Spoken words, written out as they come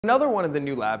Another one of the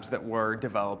new labs that we're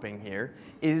developing here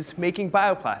is making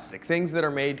bioplastic, things that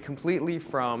are made completely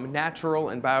from natural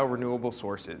and biorenewable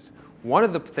sources. One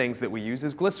of the things that we use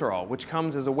is glycerol, which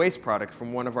comes as a waste product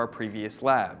from one of our previous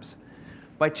labs.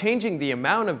 By changing the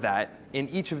amount of that in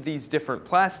each of these different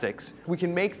plastics, we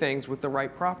can make things with the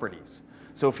right properties.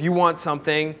 So if you want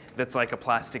something that's like a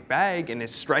plastic bag and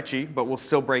is stretchy but will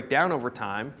still break down over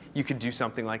time, you could do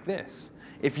something like this.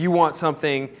 If you want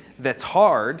something that's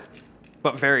hard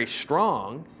but very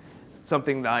strong,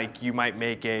 something like you might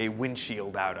make a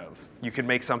windshield out of. You could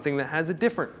make something that has a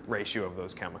different ratio of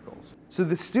those chemicals. So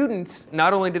the students,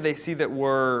 not only do they see that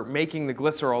we're making the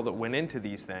glycerol that went into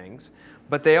these things,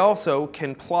 but they also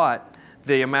can plot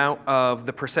the amount of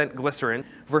the percent glycerin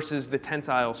versus the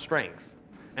tensile strength.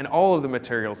 And all of the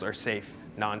materials are safe,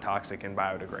 non-toxic, and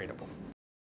biodegradable.